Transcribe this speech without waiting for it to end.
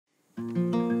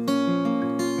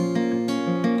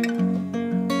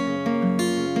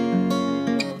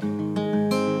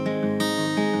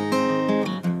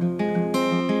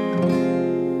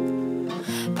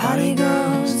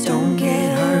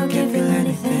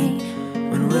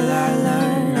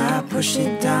push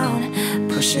it down,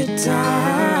 push it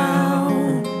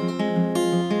down.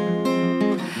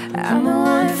 I'm the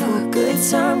one for a good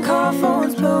time, call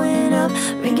phones blowing up,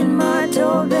 ringing my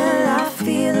doorbell. I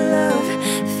feel the love,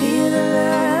 feel the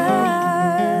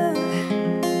love.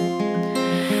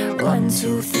 1,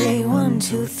 2, 3, 1,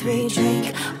 2, 3,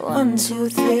 drink. 1, 2,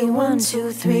 3, 1,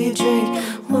 2, 3, drink.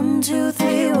 1, 2,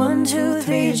 3, 1, 2,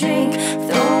 3, drink.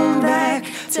 Throw 'em back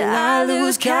till I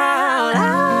lose count.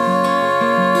 I'm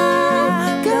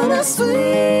gonna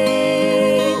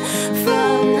swing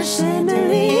from the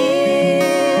chandelier,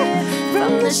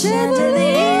 from the chandelier.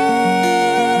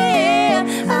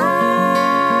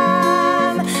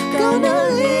 I'm gonna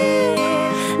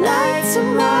live like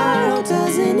tomorrow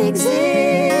doesn't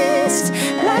exist,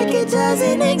 like it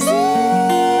doesn't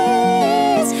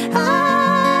exist.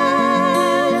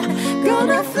 I'm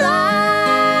gonna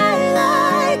fly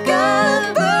like a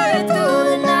bird through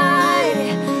the night,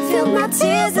 feel my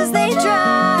tears as they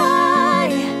dry.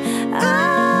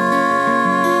 I'm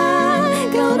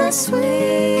gonna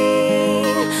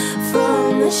swing from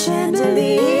the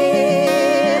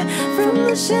chandelier, from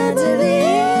the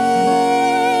chandelier.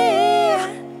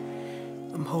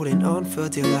 I'm holding on for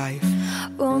dear life.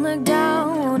 Won't look down,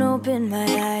 won't open my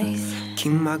eyes.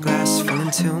 Keep my glass full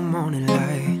until morning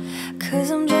light. 'Cause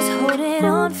I'm just holding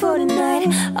on for tonight,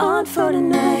 on for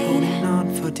tonight. Holding on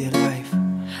for dear life.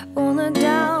 Won't look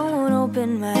down, won't open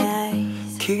my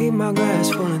eyes. Keep my glass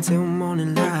full until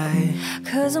morning light.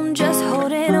 'Cause I'm just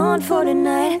holding on for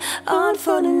tonight, on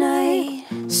for tonight.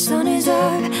 Sun is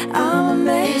up, I'm a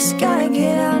mess. Gotta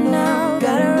get out now,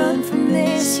 gotta run from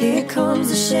this. Here comes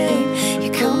the shame,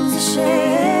 here comes the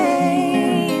shame.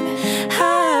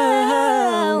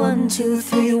 1, 2,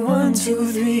 3, 1, 2,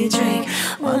 3, drink.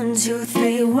 1, 2,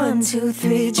 3, 1, 2,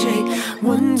 3, drink.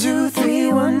 1, 2, 3,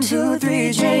 1, 2, 3,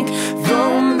 drink. Throw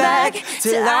 'em back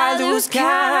till I lose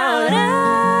count.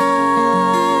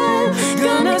 I'm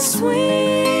gonna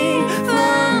swing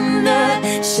from the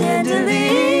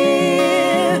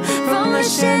chandelier, from the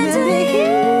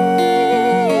chandelier.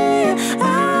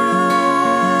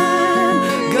 I'm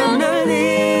gonna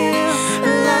live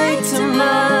like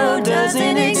tomorrow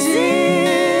doesn't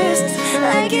exist,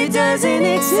 like it doesn't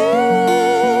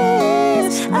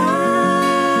exist.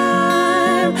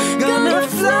 I'm gonna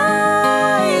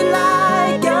fly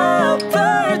like a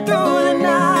bird through the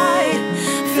night,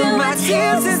 feel my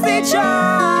tears as they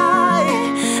dry.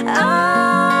 I'm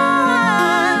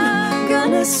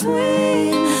gonna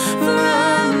swing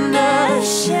from the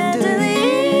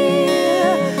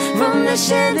chandelier, from the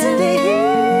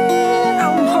chandelier.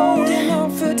 I'm holding on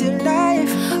for dear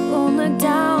life. Won't look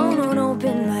down, won't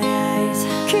open my eyes.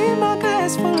 Keep my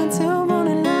glass full until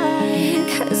morning light.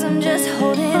 'Cause I'm just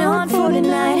holding on for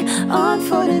tonight, on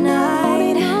for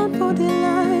tonight. On for dear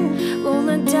life. Won't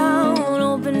look down, won't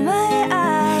open my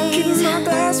eyes. Keep my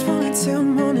glass full until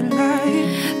morning light.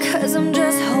 'Cause I'm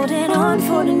just holding on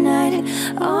for tonight,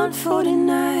 on for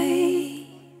tonight.